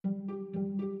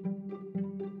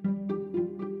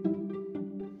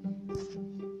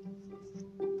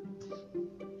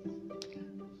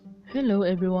Hello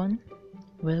everyone,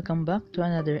 welcome back to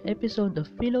another episode of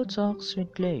Pillow Talks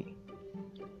with Clay.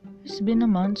 It's been a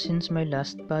month since my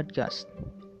last podcast.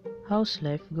 How's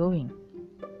life going?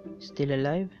 Still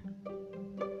alive?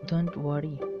 Don't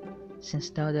worry,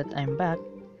 since now that I'm back,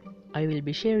 I will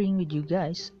be sharing with you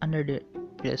guys another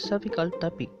philosophical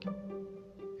topic.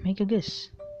 Make a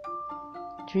guess.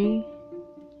 3,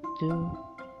 2,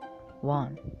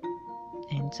 1,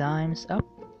 and time's up.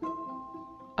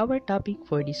 Our topic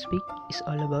for this week is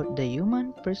all about the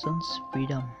human person's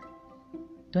freedom.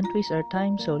 Don't waste our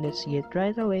time, so let's get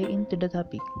right away into the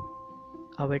topic.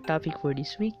 Our topic for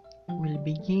this week will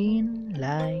begin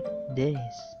like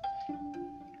this.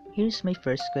 Here's my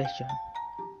first question.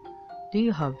 Do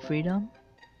you have freedom?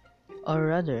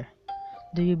 Or rather,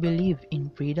 do you believe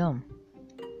in freedom?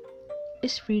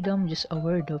 Is freedom just a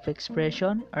word of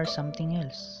expression or something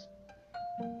else?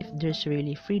 If there's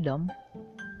really freedom,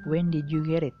 when did you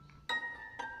get it?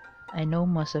 I know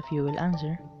most of you will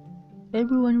answer,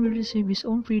 everyone will receive his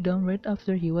own freedom right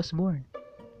after he was born,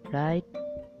 right?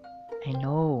 I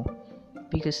know,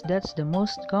 because that's the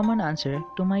most common answer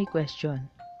to my question.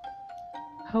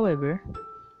 However,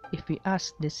 if we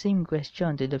ask the same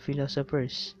question to the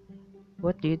philosophers,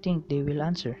 what do you think they will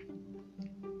answer?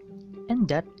 And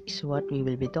that is what we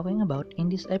will be talking about in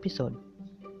this episode.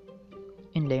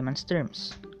 In layman's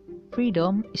terms,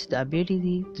 freedom is the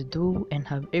ability to do and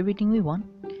have everything we want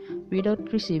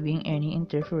without receiving any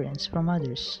interference from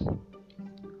others.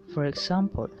 For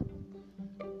example,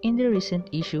 in the recent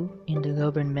issue in the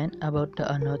government about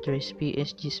the unauthorized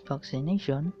PSG's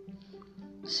vaccination,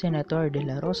 Senator De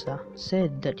La Rosa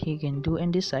said that he can do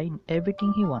and decide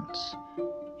everything he wants,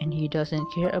 and he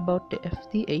doesn't care about the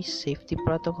FDA's safety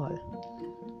protocol.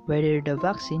 Whether the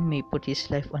vaccine may put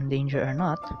his life in danger or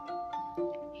not,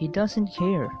 he doesn't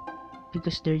care,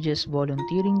 because they're just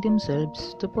volunteering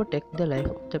themselves to protect the life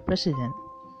of the president.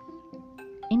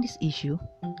 In this issue,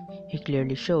 he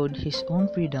clearly showed his own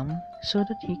freedom so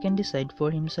that he can decide for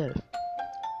himself.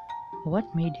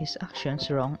 What made his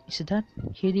actions wrong is that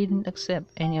he didn't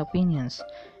accept any opinions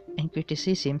and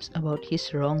criticisms about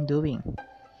his wrongdoing,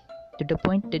 to the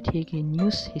point that he can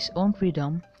use his own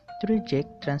freedom to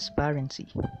reject transparency.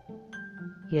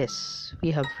 Yes,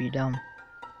 we have freedom,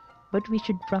 but we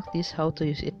should practice how to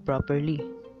use it properly.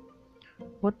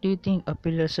 What do you think a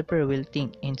philosopher will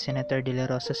think in Senator De La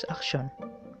Rosa's action?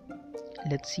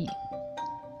 Let's see.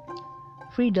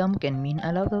 Freedom can mean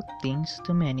a lot of things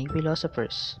to many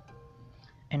philosophers,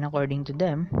 and according to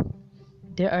them,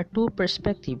 there are two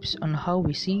perspectives on how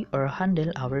we see or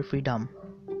handle our freedom.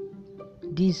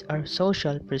 These are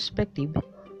social perspective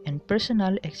and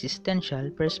personal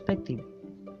existential perspective.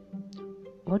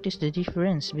 What is the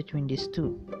difference between these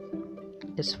two?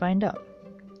 Let's find out.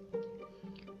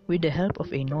 With the help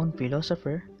of a known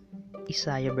philosopher,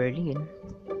 Isaiah Berlin,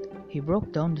 he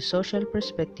broke down the social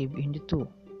perspective into two,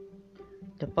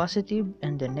 the positive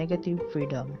and the negative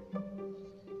freedom.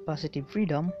 Positive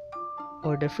freedom,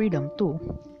 or the freedom to,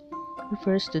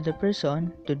 refers to the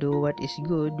person to do what is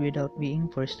good without being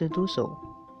forced to do so.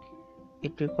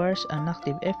 It requires an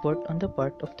active effort on the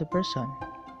part of the person.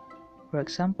 For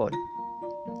example,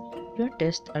 your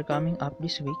tests are coming up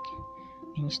this week,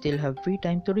 and you still have free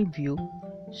time to review,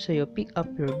 so you pick up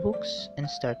your books and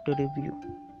start to review.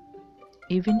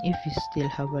 Even if you still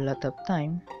have a lot of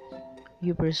time,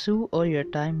 you pursue all your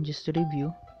time just to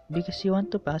review because you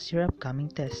want to pass your upcoming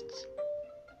tests.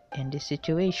 In this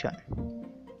situation,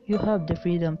 you have the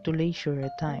freedom to leisure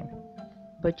your time,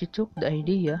 but you took the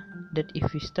idea that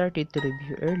if you started to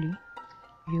review early,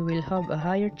 you will have a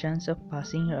higher chance of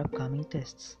passing your upcoming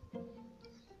tests.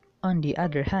 On the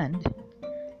other hand,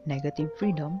 negative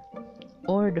freedom,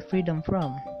 or the freedom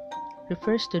from,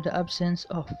 refers to the absence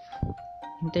of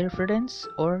interference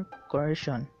or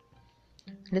coercion.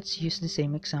 Let's use the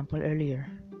same example earlier.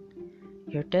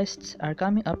 Your tests are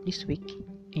coming up this week,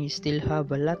 and you still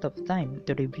have a lot of time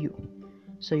to review,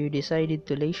 so you decided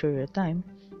to leisure your time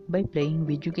by playing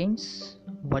video games,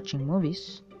 watching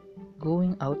movies,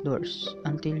 going outdoors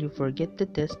until you forget the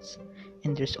tests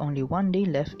and there's only one day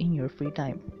left in your free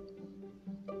time.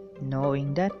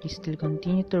 Knowing that, you still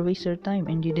continue to waste your time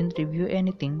and didn't review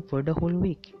anything for the whole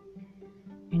week.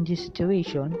 In this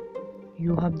situation,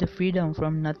 you have the freedom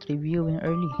from not reviewing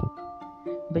early,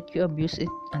 but you abuse it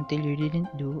until you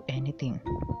didn't do anything.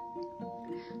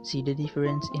 See the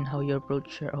difference in how you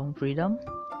approach your own freedom?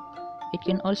 It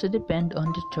can also depend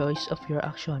on the choice of your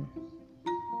action.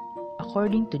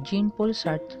 According to Jean-Paul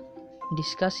Sartre,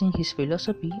 discussing his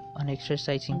philosophy on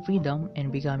exercising freedom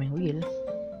and becoming real,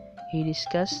 he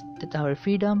discussed that our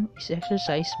freedom is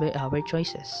exercised by our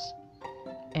choices,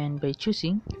 and by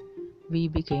choosing, we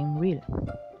became real.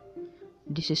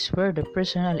 This is where the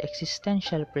personal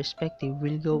existential perspective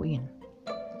will go in.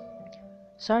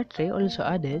 Sartre also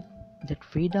added that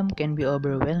freedom can be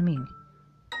overwhelming,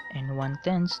 and one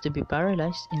tends to be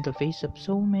paralyzed in the face of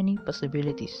so many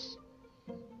possibilities.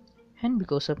 And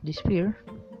because of this fear,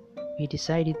 we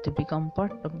decided to become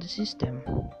part of the system.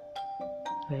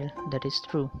 Well, that is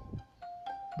true.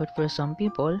 But for some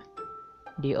people,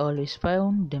 they always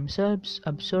found themselves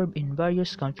absorbed in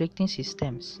various conflicting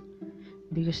systems,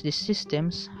 because these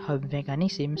systems have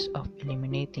mechanisms of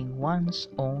eliminating one's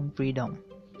own freedom.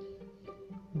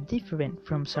 Different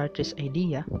from Sartre's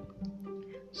idea,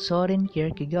 Soren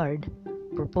Kierkegaard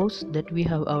proposed that we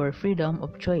have our freedom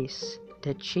of choice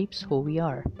that shapes who we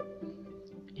are,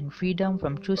 and freedom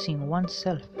from choosing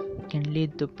oneself can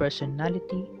lead to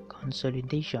personality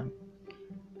consolidation.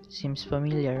 Seems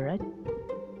familiar, right?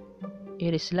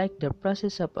 It is like the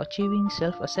process of achieving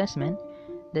self-assessment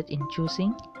that in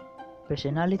choosing,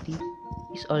 personality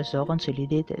is also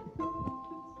consolidated.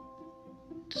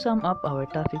 To sum up our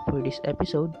topic for this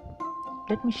episode,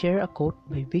 let me share a quote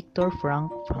by Viktor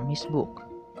Frankl from his book,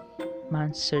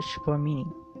 Man's Search for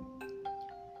Meaning.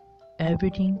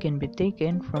 Everything can be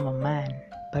taken from a man,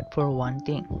 but for one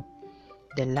thing,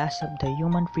 the last of the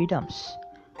human freedoms,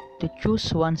 to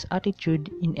choose one's attitude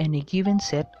in any given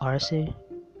set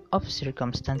of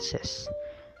circumstances,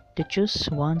 to choose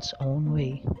one's own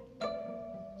way.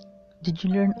 Did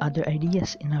you learn other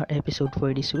ideas in our episode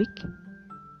for this week?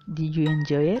 Did you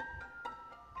enjoy it?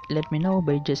 Let me know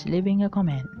by just leaving a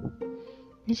comment.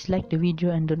 Please like the video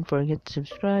and don't forget to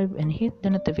subscribe and hit the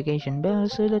notification bell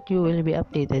so that you will be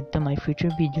updated to my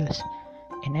future videos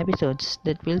and episodes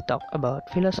that will talk about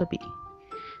philosophy.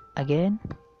 Again,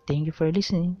 thank you for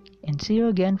listening and see you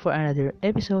again for another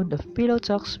episode of Pillow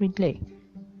Talks with Clay.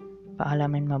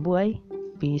 Paalam and mabuhay.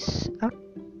 Peace out.